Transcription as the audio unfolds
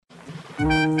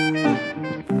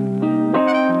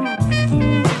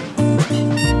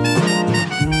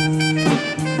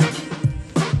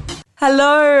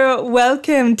Hello,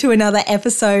 welcome to another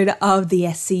episode of the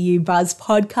SCU Buzz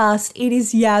podcast. It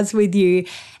is Yaz with you,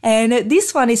 and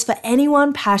this one is for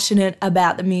anyone passionate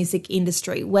about the music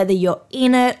industry, whether you're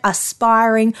in it,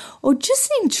 aspiring, or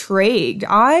just intrigued.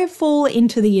 I fall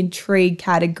into the intrigue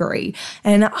category,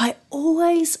 and I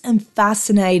always am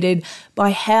fascinated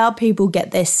by how people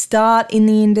get their start in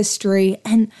the industry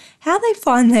and how they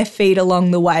find their feet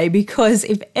along the way, because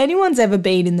if anyone's ever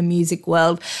been in the music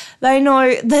world, they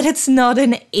know that it's not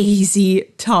an easy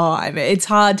time. It's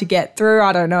hard to get through.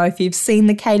 I don't know if you've seen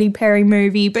the Katy Perry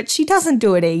movie, but she doesn't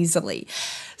do it easily.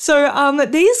 So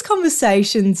these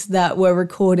conversations that were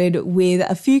recorded with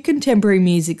a few contemporary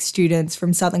music students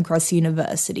from Southern Cross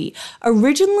University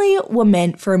originally were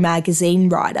meant for a magazine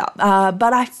write-up,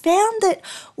 but I found that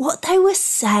what they were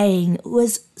saying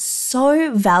was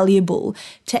so valuable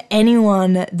to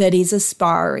anyone that is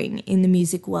aspiring in the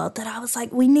music world that I was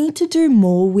like, we need to do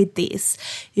more with this,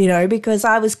 because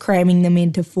I was cramming them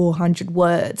into 400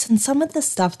 words. And some of the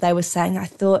stuff they were saying, I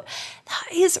thought, that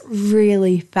is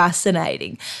really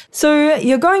fascinating. So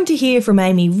you're going to hear from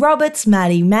Amy Roberts,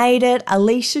 Maddie Made It,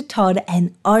 Alicia Todd,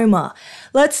 and Omar.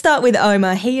 Let's start with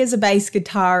Omar. He is a bass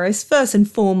guitarist first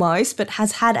and foremost, but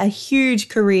has had a huge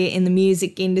career in the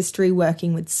music industry,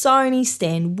 working with Sony,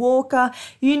 Stan Walker,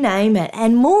 you name it.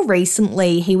 And more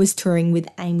recently, he was touring with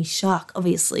Amy Shark,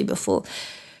 obviously before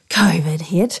COVID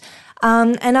hit.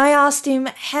 And I asked him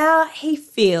how he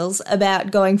feels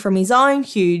about going from his own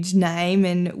huge name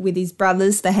and with his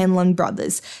brothers, the Henlon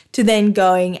brothers, to then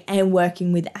going and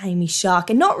working with Amy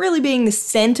Shark and not really being the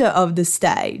centre of the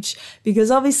stage, because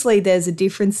obviously there's a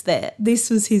difference there. This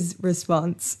was his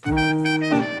response.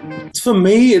 For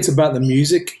me, it's about the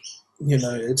music.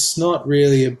 It's not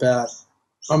really about...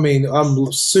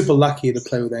 I'm super lucky to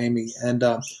play with Amy, and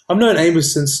I've known Amy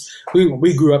since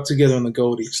we grew up together on the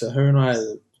Goldie, so her and I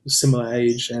are a similar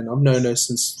age, and I've known her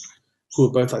since we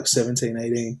were both like 17,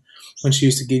 18, when she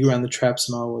used to gig around the traps,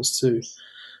 and I was too.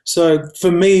 So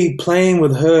for me, playing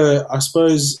with her, I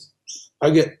suppose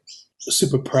I get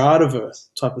super proud of her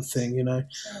type of thing,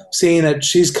 seeing that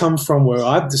she's come from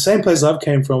the same place I've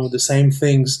came from with the same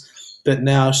things, but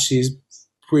now she's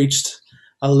reached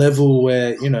a level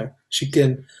where, she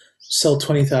can sell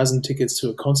 20,000 tickets to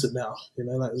a concert now.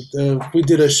 We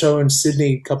did a show in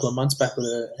Sydney a couple of months back with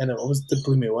her, and it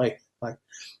blew me away. Like,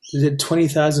 we did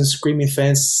 20,000 screaming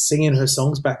fans singing her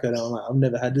songs back at her. I'm like, I've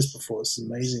never had this before. This is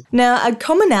amazing. Now, a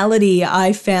commonality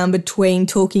I found between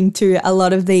talking to a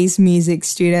lot of these music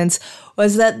students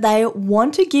was that they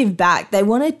want to give back. They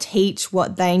want to teach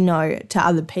what they know to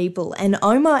other people. And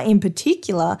Omar in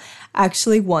particular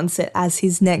actually wants it as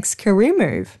his next career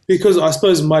move. Because I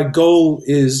suppose my goal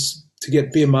is to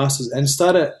be a master's and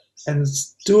and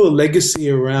do a legacy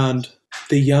around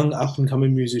the young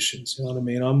up-and-coming musicians. You know what I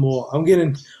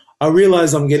mean? I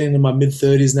realize I'm getting into my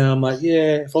mid-30s now. I'm like,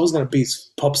 yeah, if I was going to be a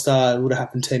pop star, it would have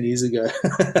happened 10 years ago.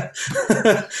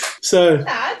 So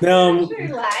now I'm... too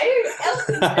late.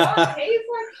 Elton John, he's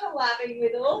like collabing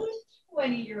with all the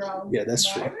 20-year-olds. Yeah,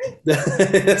 that's true.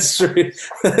 That's true.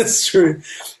 That's true.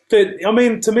 But,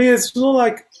 to me, it's more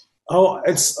like, I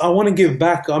want to give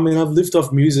back. I've lived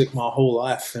off music my whole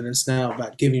life, and it's now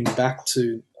about giving back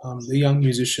to the young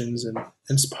musicians and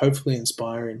hopefully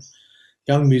inspiring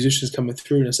young musicians coming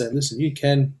through and say, listen, you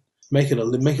can make a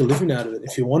living out of it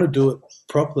if you want to do it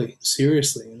properly,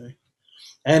 seriously,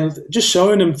 And just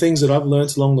showing them things that I've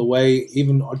learned along the way,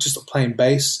 even just playing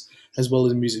bass as well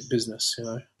as music business,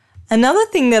 Another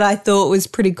thing that I thought was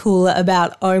pretty cool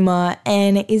about Omar,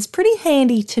 and is pretty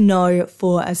handy to know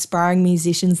for aspiring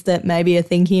musicians that maybe are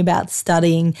thinking about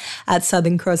studying at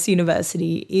Southern Cross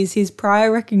University, is his prior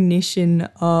recognition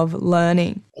of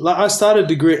learning. I started a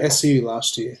degree at SCU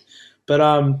last year,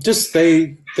 but just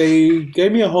they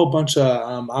gave me a whole bunch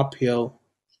of RPL,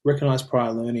 recognised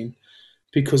prior learning,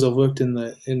 because I've worked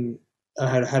I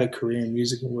had a career in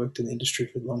music and worked in the industry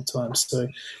for a long time. So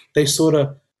they sort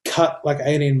of cut like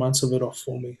 18 months of it off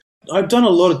for me. I've done a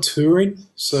lot of touring,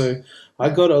 so I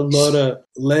got a lot of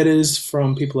letters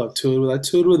from people I've toured with. I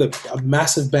toured with a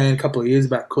massive band a couple of years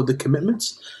back called The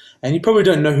Commitments, and you probably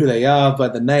don't know who they are by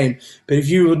the name, but if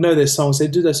you would know their songs, they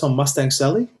do their song Mustang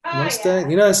Sally. Mustang, yeah.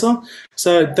 You know that song?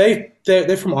 So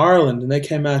they're from Ireland, and they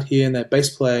came out here, and their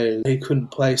bass player, he couldn't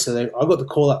play, so I got the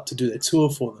call up to do their tour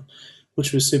for them,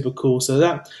 which was super cool.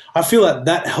 So I feel like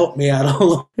that helped me out a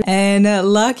lot. And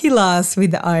lucky last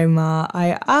with Omar,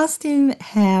 I asked him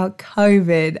how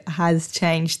COVID has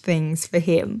changed things for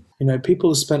him. People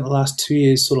have spent the last 2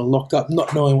 years sort of locked up,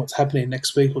 not knowing what's happening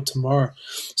next week or tomorrow.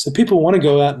 So people want to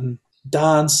go out and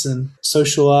dance and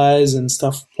socialize and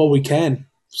stuff while we can.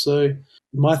 So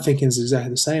my thinking is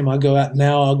exactly the same. I go out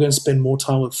now, I'll go and spend more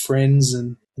time with friends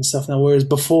and stuff now. Whereas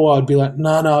before I'd be like,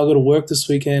 no, I've got to work this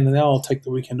weekend, and now I'll take the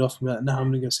weekend off and be like, no, I'm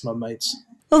going to go see my mates.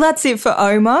 Well, that's it for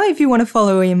Omar. If you want to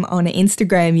follow him on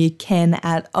Instagram, you can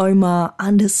at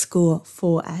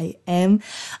Omar_4am.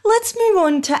 Let's move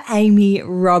on to Amy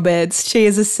Roberts. She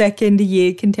is a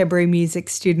second-year contemporary music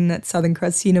student at Southern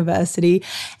Cross University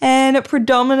and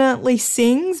predominantly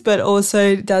sings, but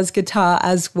also does guitar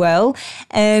as well.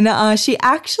 And she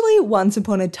actually, once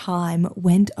upon a time,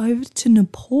 went over to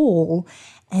Nepal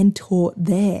and taught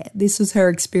there. This was her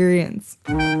experience.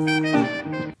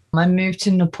 I moved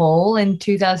to Nepal in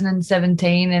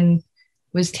 2017 and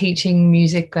was teaching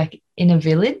music like in a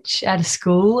village at a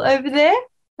school over there.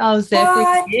 I was there for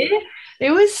a year. It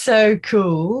was so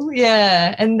cool.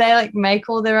 Yeah. And they like make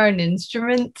all their own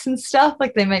instruments and stuff.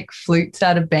 Like they make flutes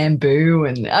out of bamboo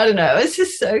and I don't know. It's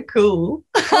just so cool.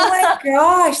 Oh my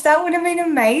gosh, that would have been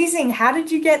amazing. How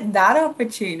did you get that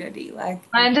opportunity? I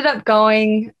ended up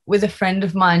going with a friend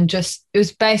of mine. It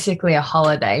was basically a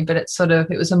holiday, but it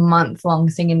was a month-long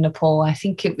thing in Nepal. I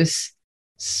think it was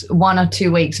 1 or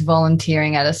 2 weeks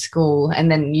volunteering at a school, and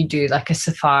then you do like a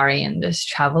safari and just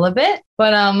travel a bit.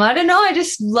 But I don't know, I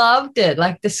just loved it.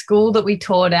 Like the school that we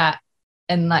taught at,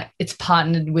 and like it's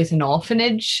partnered with an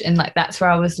orphanage, and like that's where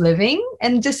I was living,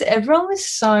 and just everyone was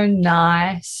so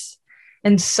nice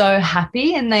and so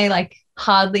happy, and they like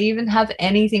hardly even have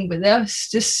anything, but they were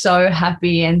just so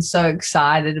happy and so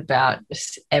excited about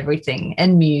just everything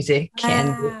and music.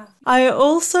 And I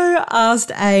also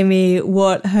asked Amy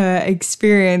what her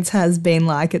experience has been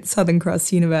like at Southern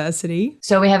Cross University.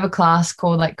 So we have a class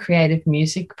called like creative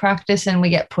music practice, and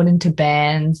we get put into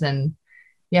bands and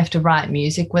you have to write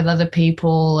music with other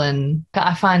people, and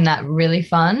I find that really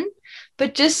fun.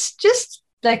 But just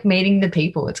like meeting the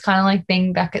people, it's kind of like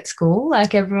being back at school.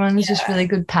 Like everyone's just really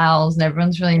good pals and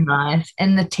everyone's really nice,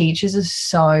 and the teachers are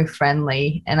so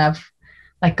friendly, and I've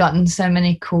like gotten so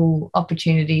many cool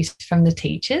opportunities from the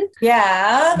teachers.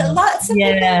 Yeah, lots of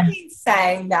people have been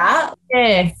saying that.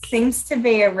 Yeah. It seems to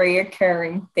be a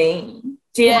reoccurring theme.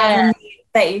 Do you have any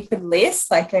that you could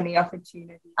list, like any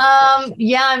opportunities?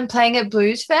 Yeah, I'm playing at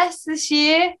Blues Fest this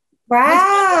year.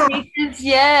 Wow.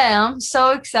 Yeah, I'm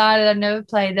so excited. I've never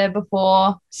played there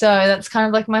before. So that's kind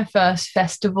of like my first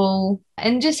festival,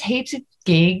 and just heaps of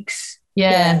gigs.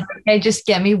 Yeah. They just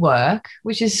get me work,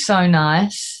 which is so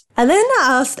nice. I then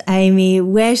asked Amy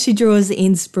where she draws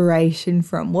inspiration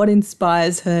from, what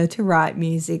inspires her to write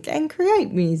music and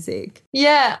create music.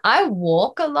 Yeah, I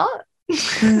walk a lot.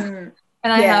 And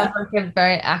I have like a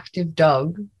very active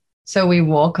dog. So we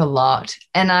walk a lot,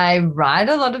 and I write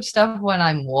a lot of stuff when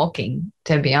I'm walking,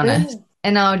 to be honest.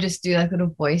 And I'll just do like little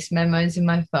voice memos in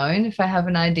my phone if I have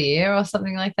an idea or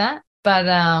something like that. But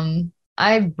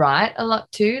I write a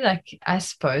lot too, like I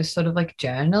suppose sort of like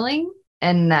journaling.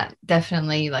 And that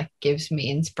definitely like gives me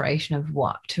inspiration of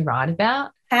what to write about.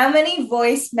 How many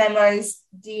voice memos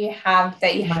do you have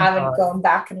that you haven't gone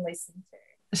back and listened to?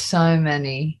 So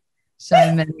many.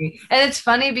 And it's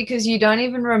funny because you don't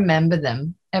even remember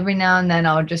them. Every now and then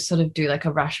I'll just sort of do like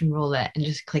a Russian roulette and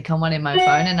just click on one in my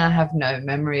phone, and I have no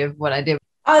memory of what I did.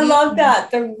 I love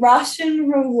that. The Russian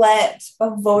roulette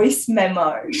of voice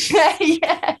memos.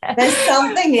 Yeah. There's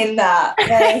something in that.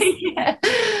 Yeah,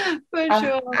 for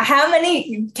sure. How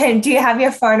many do you have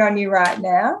your phone on you right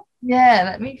now? Yeah,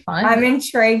 let me find I'm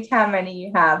intrigued how many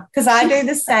you have, because I do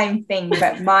the same thing,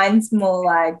 but mine's more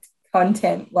like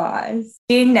content-wise.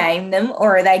 Do you name them,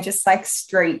 or are they just like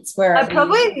streets where I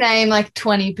probably name like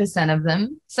 20% of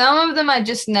them. Some of them I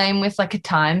just name with like a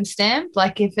timestamp.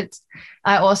 Like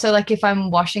I also like if I'm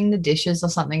washing the dishes or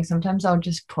something, sometimes I'll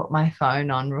just put my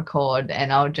phone on record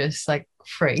and I'll just like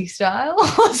freestyle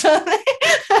or something.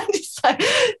 I just like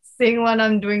sing when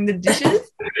I'm doing the dishes.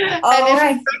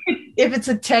 And if it's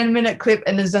a 10-minute clip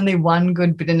and there's only one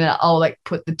good bit in it, I'll like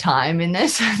put the time in there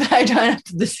so that I don't have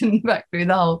to listen back through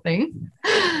the whole thing.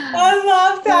 I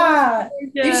love that.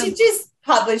 Yeah. You should just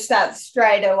publish that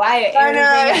straight away. I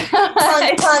know.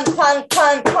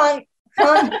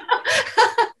 Cunt.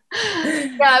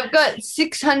 Yeah, I've got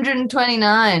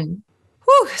 629.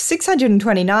 Whew,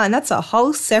 629. That's a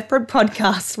whole separate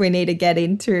podcast we need to get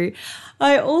into.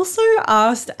 I also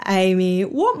asked Amy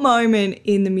what moment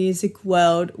in the music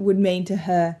world would mean to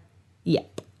her,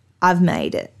 yep, I've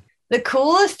made it. The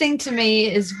coolest thing to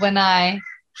me is when I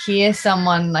hear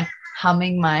someone like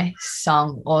humming my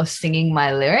song or singing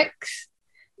my lyrics.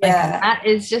 Like, that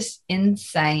is just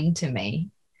insane to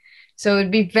me. So it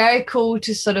would be very cool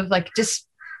to sort of like just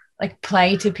like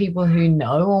play to people who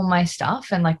know all my stuff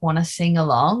and like want to sing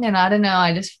along. And I don't know,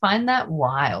 I just find that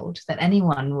wild that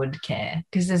anyone would care,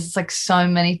 because there's like so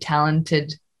many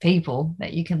talented people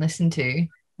that you can listen to.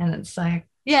 And it's like,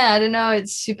 yeah, I don't know,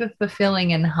 it's super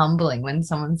fulfilling and humbling when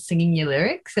someone's singing your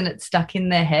lyrics and it's stuck in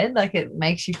their head. Like, it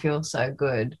makes you feel so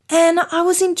good. And I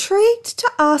was intrigued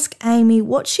to ask Amy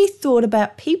what she thought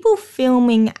about people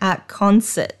filming at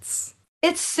concerts.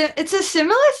 It's a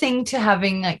similar thing to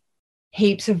having like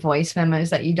heaps of voice memos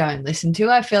that you don't listen to.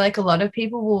 I feel like a lot of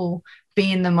people will be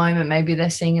in the moment. Maybe they're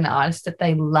seeing an artist that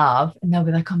they love and they'll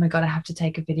be like, oh my God, I have to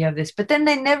take a video of this. But then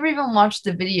they never even watch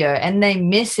the video and they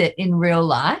miss it in real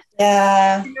life.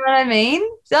 Yeah. You know what I mean?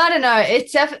 So I don't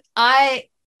know. I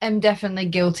am definitely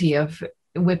guilty of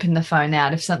whipping the phone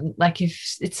out. If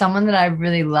it's someone that I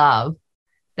really love,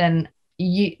 then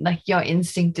your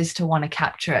instinct is to want to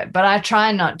capture it. But I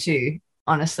try not to,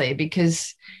 honestly,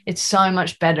 because it's so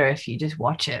much better if you just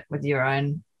watch it with your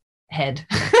own head.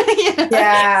 You know?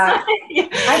 Yeah.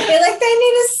 I feel like they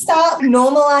need to start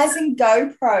normalizing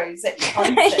GoPros at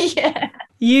concerts. Yeah.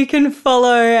 You can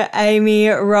follow Amy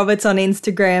Roberts on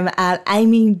Instagram at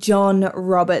Amy John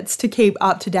Roberts to keep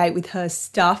up to date with her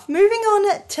stuff. Moving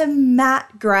on to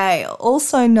Matt Gray,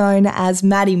 also known as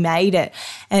Matty Made It.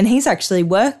 And he's actually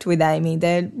worked with Amy.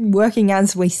 They're working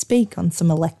as we speak on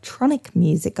some electronic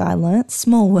music, I learnt.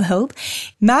 Small world.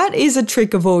 Matt is a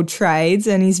trick of all trades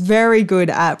and he's very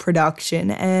good at production.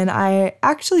 And I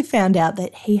actually found out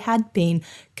that he had been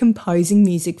composing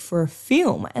music for a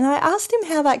film, and I asked him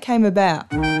how that came about.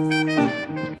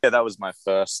 Yeah, that was my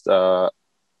first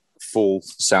full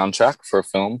soundtrack for a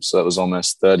film, so it was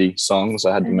almost 30 songs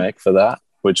I had to make for that,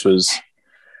 which was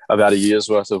about a year's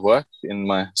worth of work in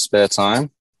my spare time,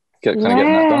 getting that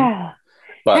done.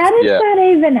 But how does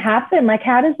that even happen? Like,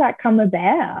 how does that come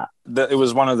about? It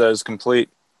was one of those complete,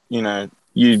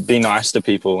 you be nice to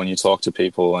people when you talk to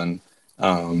people, and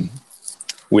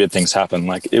weird things happen.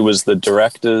 Like, it was the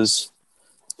director's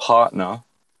partner.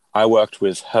 I worked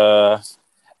with her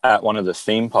at one of the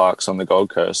theme parks on the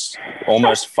Gold Coast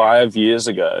almost 5 years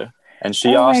ago. And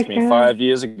she asked me 5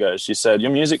 years ago, she said,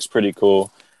 your music's pretty cool.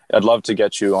 I'd love to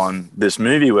get you on this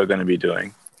movie we're going to be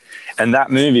doing. And that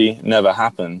movie never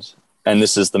happened. And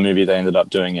this is the movie they ended up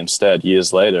doing instead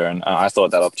years later. And I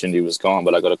thought that opportunity was gone,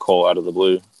 but I got a call out of the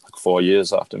blue like 4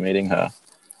 years after meeting her,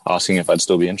 asking if I'd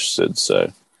still be interested.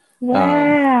 So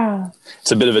wow.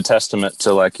 It's a bit of a testament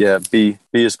to be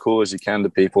as cool as you can to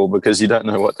people, because you don't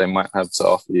know what they might have to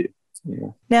offer you. Yeah.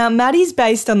 Now, Matty's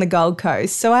based on the Gold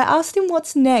Coast, so I asked him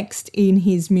what's next in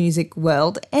his music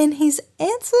world, and his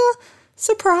answer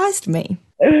surprised me.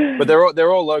 But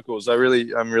they're all locals. I'm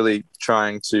really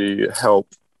trying to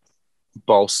help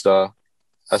bolster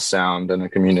a sound and a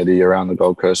community around the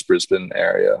Gold Coast, Brisbane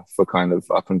area for kind of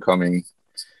up and coming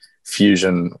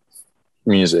fusion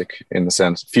music, in the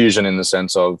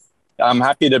sense of I'm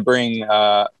happy to bring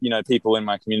people in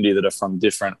my community that are from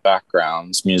different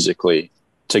backgrounds musically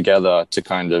together to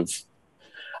kind of,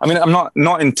 I'm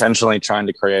not intentionally trying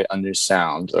to create a new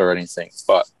sound or anything,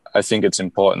 but I think it's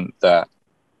important that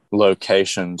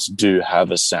locations do have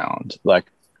a sound. Like,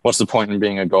 what's the point in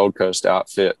being a Gold Coast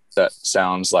outfit that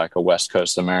sounds like a West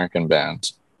Coast American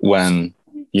band when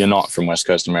you're not from West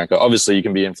Coast America? Obviously you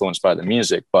can be influenced by the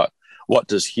music, but what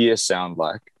does here sound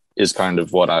like is kind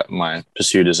of what my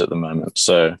pursuit is at the moment.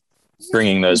 So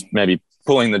bringing those, maybe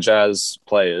pulling the jazz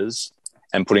players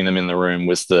and putting them in the room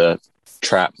with the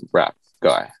trap rap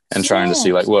guy and trying to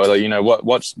see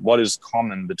what is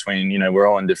common between, we're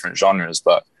all in different genres,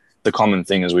 but the common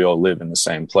thing is we all live in the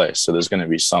same place. So there's going to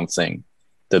be something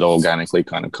that organically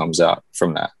kind of comes out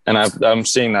from that. And I'm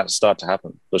seeing that start to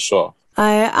happen for sure.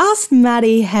 I asked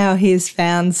Matty how he's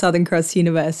found Southern Cross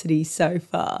University so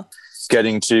far.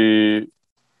 Getting to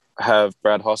have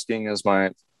Brad Hosking as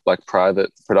my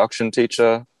private production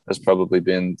teacher has probably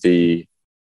been the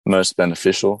most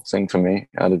beneficial thing for me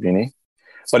out of uni.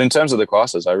 But in terms of the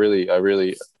classes, I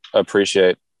really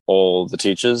appreciate all the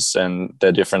teachers and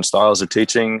their different styles of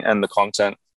teaching, and the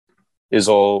content is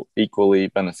all equally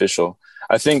beneficial.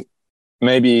 I think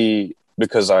maybe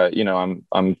because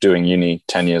I'm doing uni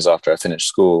 10 years after I finished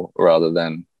school rather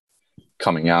than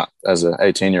coming out as an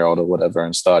 18-year-old or whatever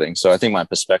and starting. So I think my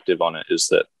perspective on it is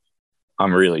that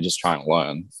I'm really just trying to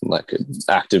learn.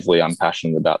 Actively, I'm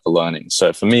passionate about the learning.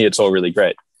 So for me, it's all really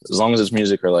great. As long as it's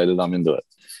music related, I'm into it.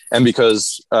 And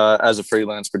because as a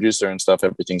freelance producer and stuff,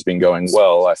 everything's been going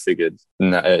well, I figured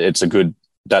that's a good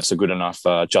enough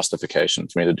justification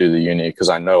for me to do the uni, because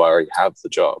I know I already have the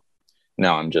job.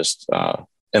 Now I'm just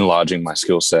enlarging my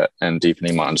skill set and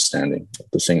deepening my understanding of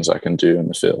the things I can do in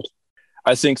the field.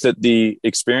 I think that the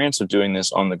experience of doing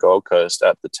this on the Gold Coast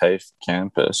at the TAFE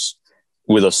campus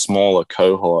with a smaller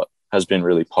cohort has been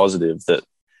really positive, that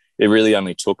it really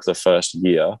only took the first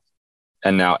year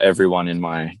and now everyone in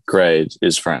my grade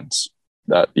is friends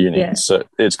at uni. Yeah. So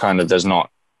it's kind of,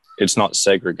 it's not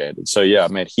segregated. So yeah,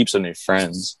 I've made heaps of new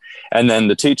friends. And then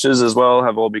the teachers as well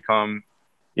have all become,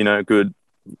 you know, good,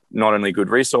 not only good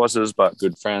resources, but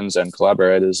good friends and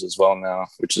collaborators as well now,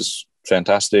 which is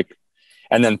fantastic.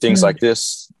 And then things like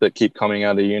this that keep coming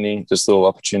out of uni, just little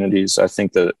opportunities. I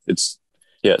think that it's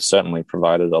certainly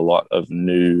provided a lot of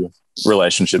new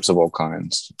relationships of all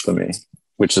kinds for me,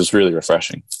 which is really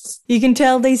refreshing. You can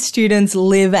tell these students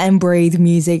live and breathe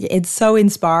music. It's so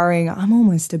inspiring. I'm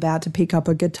almost about to pick up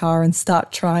a guitar and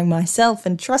start trying myself.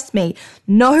 And trust me,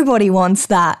 nobody wants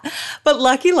that. But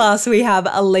lucky last, we have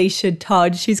Alicia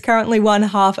Todd. She's currently one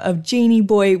half of Genie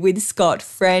Boy with Scott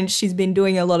French. She's been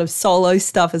doing a lot of solo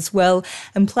stuff as well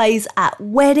and plays at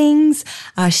weddings.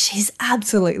 She's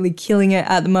absolutely killing it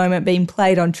at the moment, being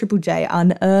played on Triple J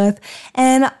Unearth.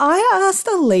 And I asked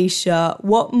Alicia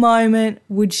what moment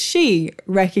would she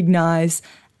recognise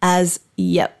as,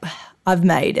 yep, I've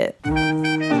made it.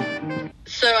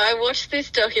 So I watched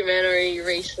this documentary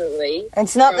recently.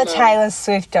 It's not the Taylor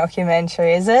Swift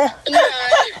documentary, is it? No.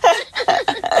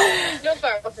 Not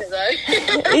far off it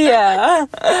though. Yeah.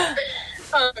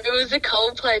 It was a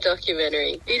Coldplay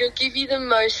documentary. It'll give you the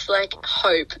most like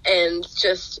hope and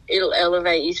just it'll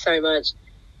elevate you so much.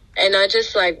 And I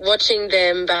just like watching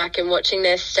them back and watching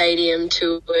their stadium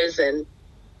tours and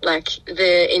like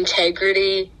the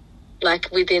integrity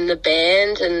like within the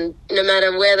band, and no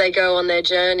matter where they go on their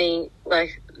journey,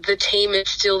 like the team is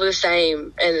still the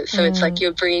same. And so it's like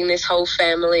you're bringing this whole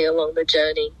family along the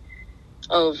journey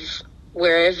of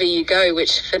wherever you go,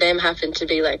 which for them happened to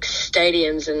be like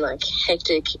stadiums and like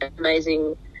hectic,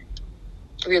 amazing,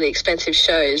 really expensive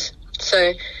shows.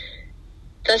 So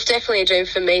that's definitely a dream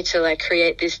for me, to like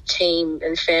create this team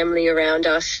and family around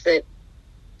us that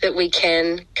we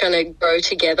can kind of grow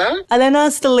together. I then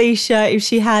asked Alicia if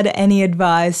she had any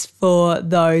advice for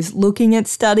those looking at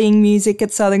studying music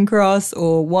at Southern Cross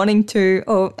or wanting to,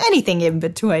 or anything in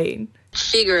between.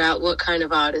 Figure out what kind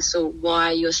of artist or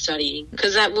why you're studying,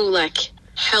 because that will like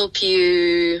help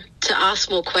you to ask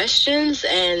more questions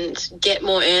and get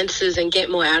more answers and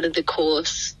get more out of the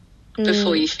course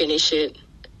before you finish it.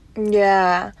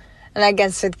 Yeah, and I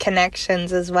guess with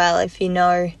connections as well, if you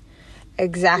know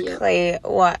exactly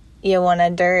what you want to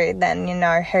do, then you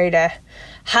know who to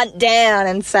hunt down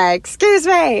and say, excuse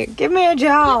me, give me a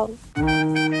job.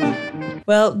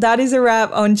 Well, that is a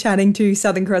wrap on chatting to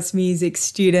Southern Cross Music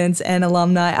students and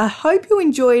alumni. I hope you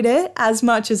enjoyed it as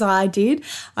much as I did.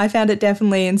 I found it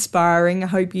definitely inspiring. I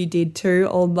hope you did too,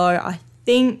 although I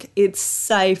think it's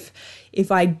safe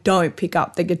if I don't pick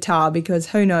up the guitar, because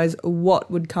who knows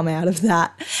what would come out of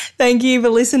that. Thank you for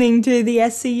listening to the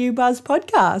SCU Buzz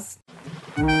podcast.